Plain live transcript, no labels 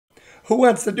Who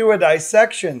wants to do a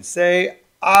dissection? Say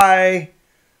I.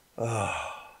 Well,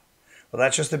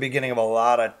 that's just the beginning of a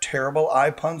lot of terrible eye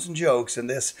puns and jokes in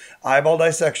this eyeball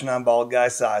dissection on Bald Guy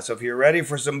Size. So if you're ready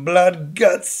for some blood,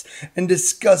 guts, and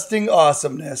disgusting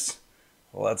awesomeness,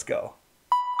 let's go.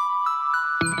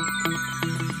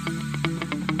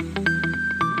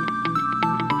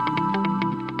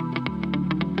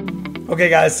 Okay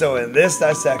guys, so in this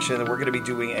dissection, we're going to be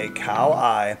doing a cow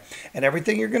eye, and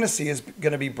everything you're going to see is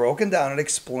going to be broken down and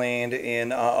explained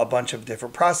in a bunch of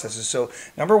different processes. So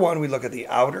number one, we look at the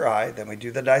outer eye, then we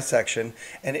do the dissection,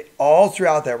 and all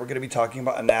throughout that, we're going to be talking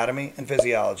about anatomy and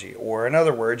physiology, or in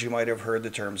other words, you might have heard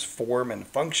the terms form and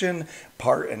function,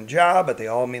 part and job, but they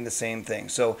all mean the same thing.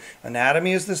 So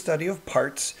anatomy is the study of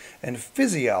parts, and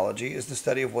physiology is the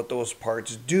study of what those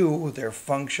parts do, their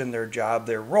function, their job,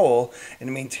 their role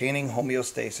in maintaining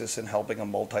homeostasis and helping a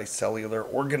multicellular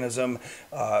organism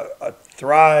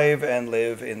thrive and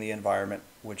live in the environment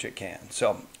which it can.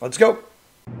 So let's go.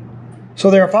 So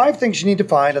there are 5 things you need to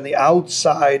find on the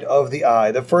outside of the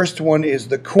eye. The first one is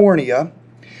the cornea.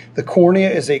 The cornea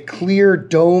is a clear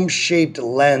dome-shaped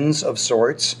lens of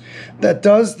sorts that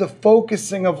does the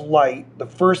focusing of light, the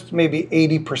first maybe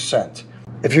 80%.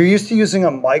 If you're used to using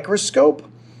a microscope,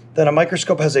 then a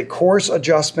microscope has a coarse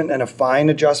adjustment and a fine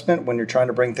adjustment when you're trying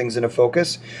to bring things into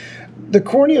focus. The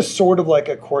cornea is sort of like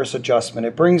a coarse adjustment.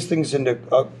 It brings things into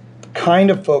a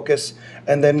kind of focus,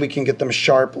 and then we can get them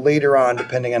sharp later on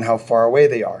depending on how far away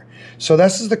they are. So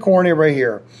this is the cornea right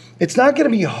here. It's not going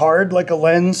to be hard like a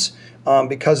lens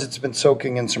because it's been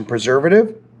soaking in some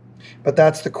preservative, but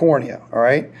that's the cornea, all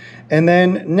right? And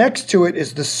then next to it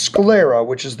is the sclera,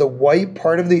 which is the white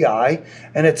part of the eye,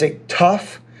 and it's a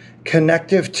tough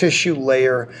connective tissue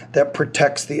layer that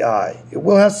protects the eye. It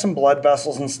will have some blood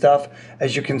vessels and stuff,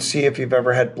 as you can see if you've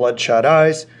ever had bloodshot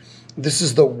eyes. This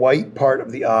is the white part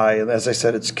of the eye, and as I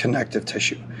said, it's connective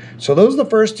tissue. So those are the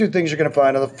first 2 things you're going to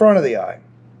find on the front of the eye.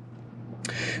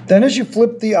 Then as you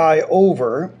flip the eye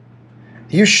over,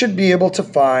 you should be able to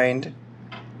find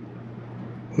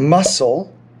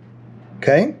muscle,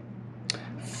 okay,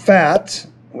 fat,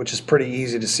 which is pretty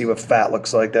easy to see what fat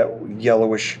looks like, that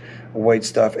yellowish white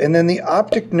stuff, and then the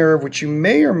optic nerve, which you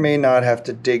may or may not have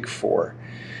to dig for.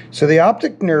 So the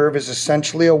optic nerve is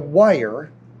essentially a wire.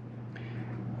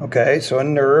 Okay, so a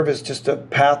nerve is just a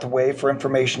pathway for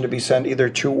information to be sent either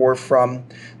to or from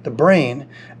the brain.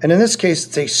 And in this case,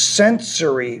 it's a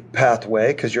sensory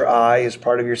pathway because your eye is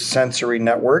part of your sensory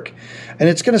network. And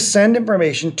it's going to send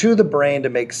information to the brain to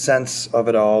make sense of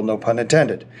it all, no pun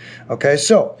intended. Okay,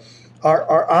 so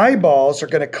our eyeballs are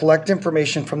going to collect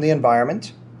information from the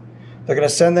environment. They're going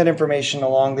to send that information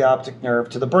along the optic nerve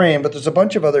to the brain, but there's a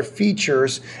bunch of other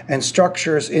features and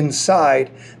structures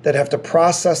inside that have to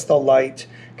process the light,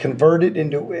 convert it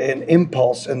into an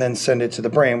impulse, and then send it to the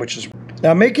brain, which is...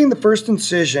 Now, making the first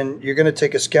incision, you're going to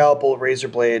take a scalpel, a razor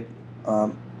blade.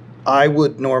 I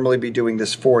would normally be doing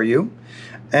this for you.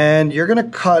 And you're going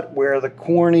to cut where the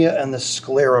cornea and the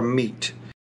sclera meet.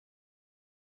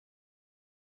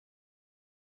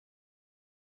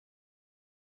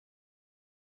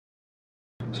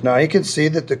 So now you can see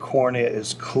that the cornea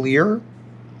is clear,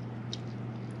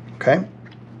 okay?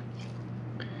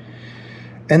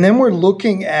 And then we're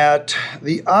looking at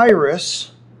the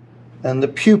iris and the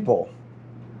pupil.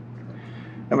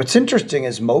 Now what's interesting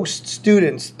is most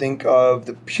students think of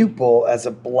the pupil as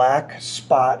a black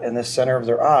spot in the center of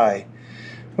their eye,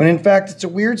 when in fact it's a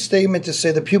weird statement to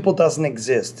say the pupil doesn't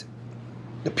exist.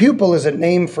 The pupil is a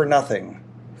name for nothing,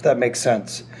 if that makes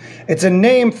sense. It's a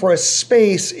name for a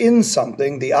space in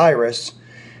something, the iris,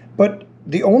 but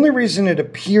the only reason it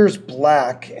appears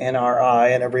black in our eye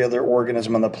and every other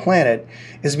organism on the planet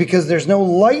is because there's no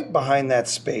light behind that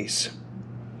space.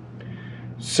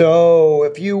 So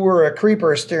if you were a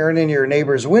creeper staring in your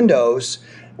neighbor's windows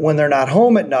when they're not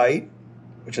home at night,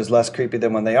 which is less creepy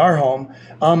than when they are home,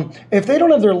 if they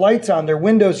don't have their lights on, their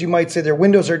windows, you might say their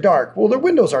windows are dark. Well, their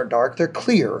windows aren't dark, they're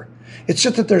clear. It's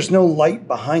just that there's no light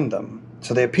behind them,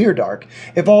 so they appear dark.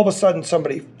 If all of a sudden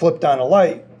somebody flipped on a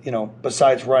light, you know,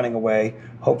 besides running away,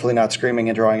 hopefully not screaming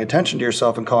and drawing attention to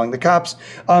yourself and calling the cops,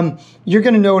 you're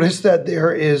going to notice that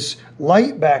there is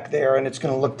light back there and it's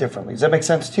going to look differently. Does that make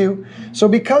sense to you? So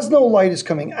because no light is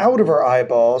coming out of our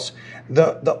eyeballs,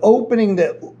 the opening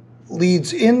that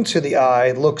leads into the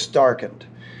eye looks darkened.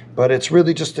 But it's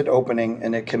really just an opening,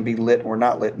 and it can be lit or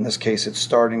not lit. In this case, it's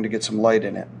starting to get some light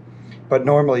in it. But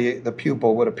normally the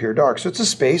pupil would appear dark. So it's a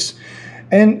space.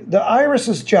 And the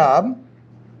iris's job,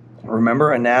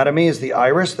 remember, anatomy is the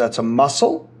iris. That's a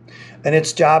muscle. And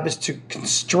its job is to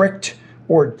constrict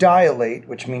or dilate,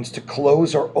 which means to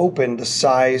close or open the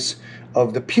size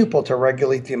of the pupil to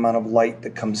regulate the amount of light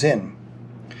that comes in.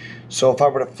 So if I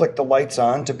were to flick the lights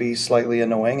on to be slightly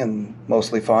annoying and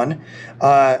mostly fun,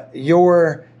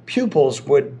 your pupils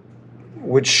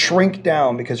would shrink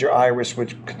down because your iris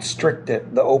would constrict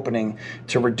the opening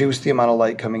to reduce the amount of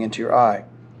light coming into your eye.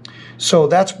 So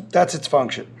that's its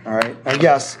function, all right? Now,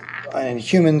 yes, in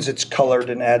humans it's colored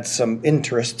and adds some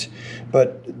interest,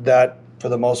 but that, for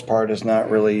the most part, is not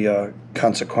really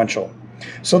consequential.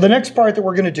 So the next part that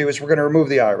we're going to do is we're going to remove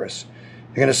the iris.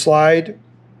 You're going to slide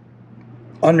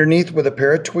underneath with a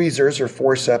pair of tweezers or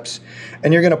forceps,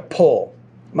 and you're going to pull.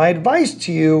 My advice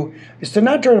to you is to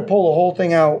not try to pull the whole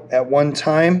thing out at one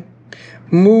time.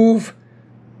 Move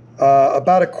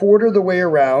about a quarter of the way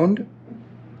around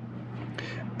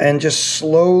and just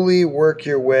slowly work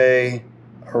your way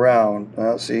around.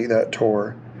 See, that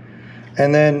tore.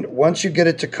 And then once you get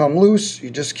it to come loose, you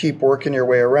just keep working your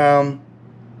way around,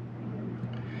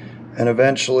 and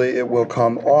eventually it will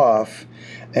come off.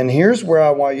 And here's where I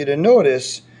want you to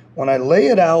notice, when I lay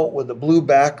it out with the blue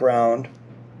background,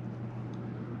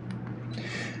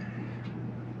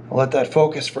 I'll let that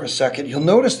focus for a second. You'll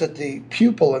notice that the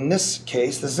pupil in this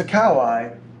case, this is a cow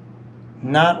eye,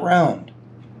 not round.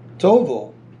 It's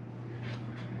oval.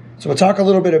 So we'll talk a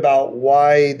little bit about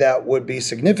why that would be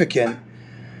significant.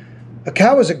 A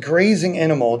cow is a grazing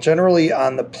animal, generally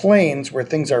on the plains where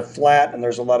things are flat and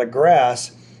there's a lot of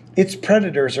grass. Its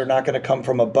predators are not going to come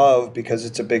from above because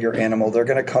it's a bigger animal. They're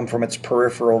going to come from its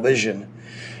peripheral vision.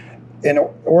 An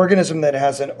organism that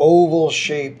has an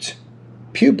oval-shaped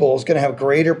pupil is going to have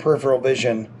greater peripheral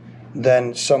vision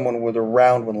than someone with a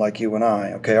round one like you and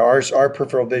I. Okay, our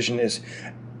peripheral vision is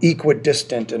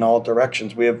equidistant in all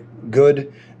directions. We have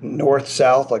good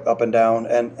north-south, like up and down,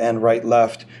 and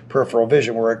right-left peripheral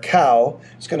vision, where a cow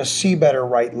is going to see better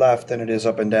right-left than it is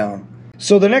up and down.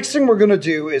 So the next thing we're going to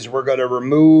do is we're going to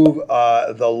remove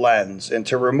the lens. And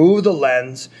to remove the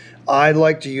lens, I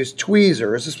like to use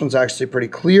tweezers. This one's actually pretty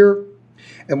clear.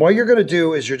 And what you're going to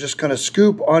do is you're just going to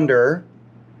scoop under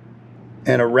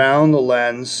and around the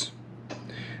lens,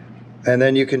 and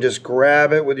then you can just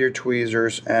grab it with your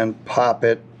tweezers and pop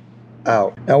it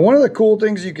out. Now, one of the cool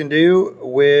things you can do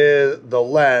with the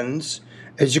lens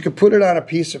is you can put it on a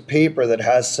piece of paper that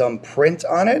has some print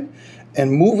on it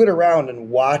and move it around and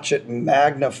watch it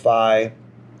magnify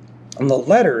on the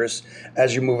letters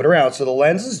as you move it around. So the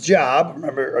lens's job,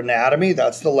 remember anatomy,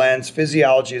 that's the lens.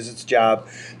 Physiology is its job.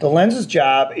 The lens's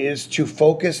job is to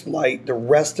focus light the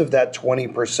rest of that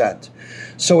 20%.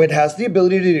 So it has the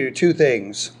ability to do two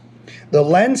things. The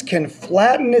lens can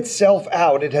flatten itself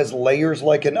out. It has layers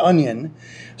like an onion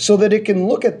so that it can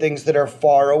look at things that are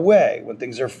far away. When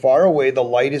things are far away, the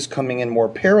light is coming in more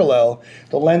parallel.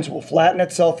 The lens will flatten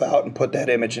itself out and put that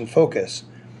image in focus.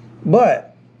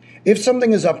 But if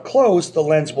something is up close, the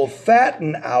lens will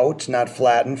fatten out, not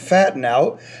flatten, fatten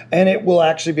out, and it will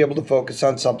actually be able to focus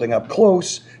on something up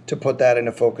close to put that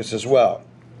into focus as well.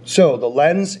 So the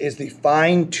lens is the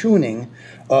fine-tuning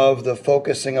of the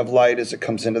focusing of light as it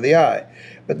comes into the eye.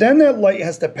 But then that light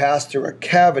has to pass through a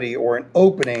cavity or an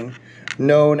opening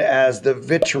known as the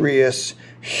vitreous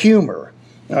humor.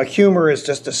 Now, humor is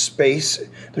just a space.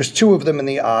 There's two of them in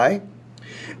the eye.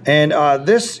 And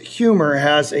this humor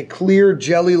has a clear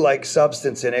jelly-like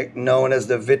substance in it known as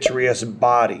the vitreous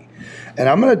body. And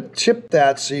I'm going to tip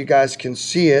that so you guys can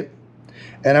see it.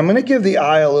 And I'm going to give the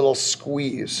eye a little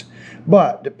squeeze.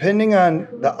 But depending on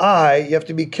the eye, you have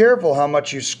to be careful how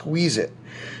much you squeeze it.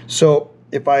 So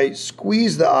if I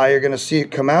squeeze the eye, you're going to see it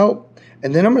come out.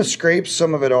 And then I'm going to scrape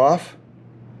some of it off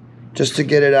just to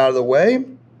get it out of the way.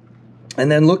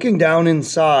 And then looking down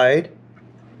inside,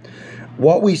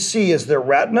 what we see is the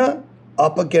retina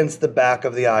up against the back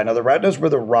of the eye. Now, the retina is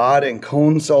where the rod and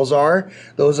cone cells are.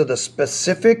 Those are the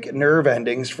specific nerve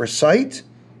endings for sight,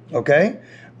 okay?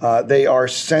 They are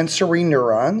sensory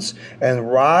neurons,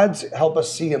 and rods help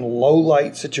us see in low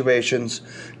light situations.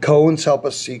 Cones help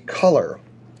us see color.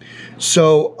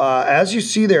 So as you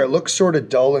see there, it looks sort of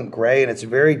dull and gray, and it's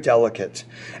very delicate.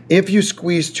 If you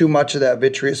squeeze too much of that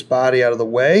vitreous body out of the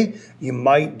way, you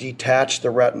might detach the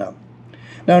retina.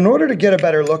 Now, in order to get a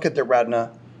better look at the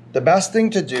retina, the best thing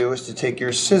to do is to take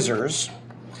your scissors,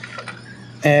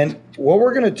 and what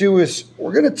we're going to do is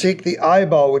we're going to take the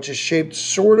eyeball, which is shaped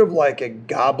sort of like a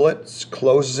goblet,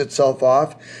 closes itself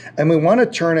off, and we want to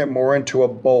turn it more into a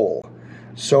bowl.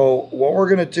 So what we're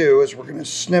going to do is we're going to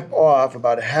snip off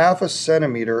about 1/2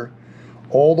 centimeter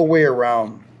all the way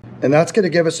around, and that's going to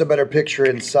give us a better picture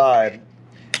inside.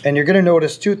 And you're going to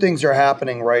notice two things are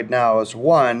happening right now. Is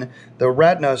one, the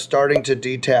retina is starting to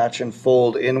detach and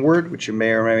fold inward, which you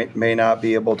may or may not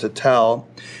be able to tell.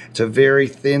 It's a very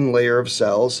thin layer of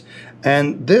cells.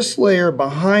 And this layer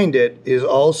behind it is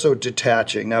also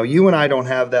detaching. Now, you and I don't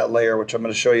have that layer, which I'm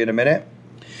going to show you in a minute.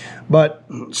 But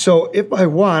so if I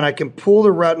want, I can pull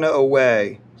the retina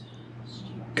away.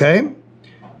 Okay?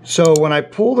 So when I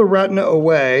pull the retina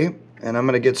away, and I'm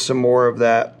going to get some more of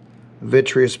that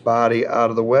vitreous body out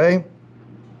of the way.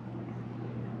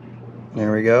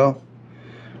 There we go.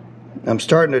 I'm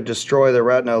starting to destroy the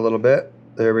retina a little bit.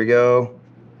 There we go.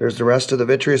 There's the rest of the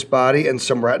vitreous body and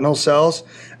some retinal cells.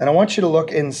 And I want you to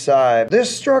look inside.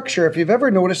 This structure, if you've ever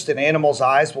noticed, an animal's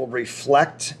eyes will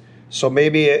reflect. So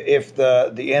maybe if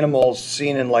the animal's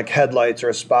seen in like headlights or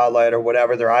a spotlight or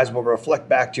whatever, their eyes will reflect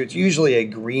back to you. It's usually a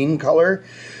green color.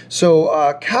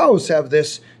 So cows have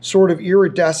this sort of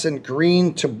iridescent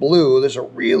green to blue. There's a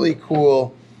really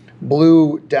cool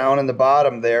blue down in the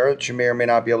bottom there that you may or may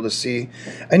not be able to see.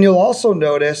 And you'll also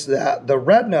notice that the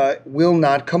retina will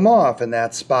not come off in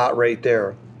that spot right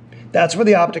there. That's where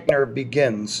the optic nerve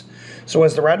begins. So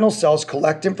as the retinal cells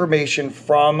collect information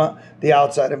from the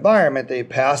outside environment, they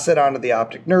pass it onto the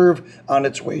optic nerve on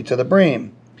its way to the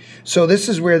brain. So this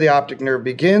is where the optic nerve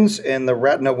begins, and the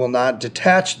retina will not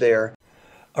detach there.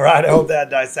 All right, I hope that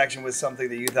dissection was something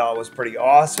that you thought was pretty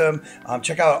awesome.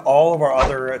 Check out all of our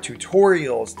other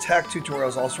tutorials, tech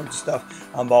tutorials, all sorts of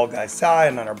stuff on Bald Guy Sci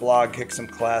and on our blog,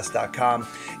 kicksomeclass.com.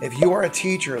 If you are a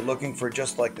teacher looking for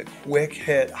just like the quick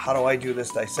hit, how do I do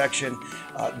this dissection,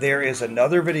 there is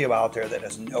another video out there that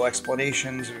has no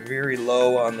explanations, very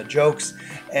low on the jokes,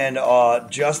 and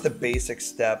just the basic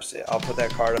steps. I'll put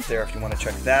that card up there if you want to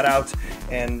check that out.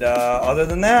 And other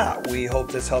than that, we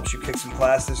hope this helps you kick some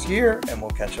class this year, and we'll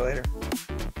catch you later.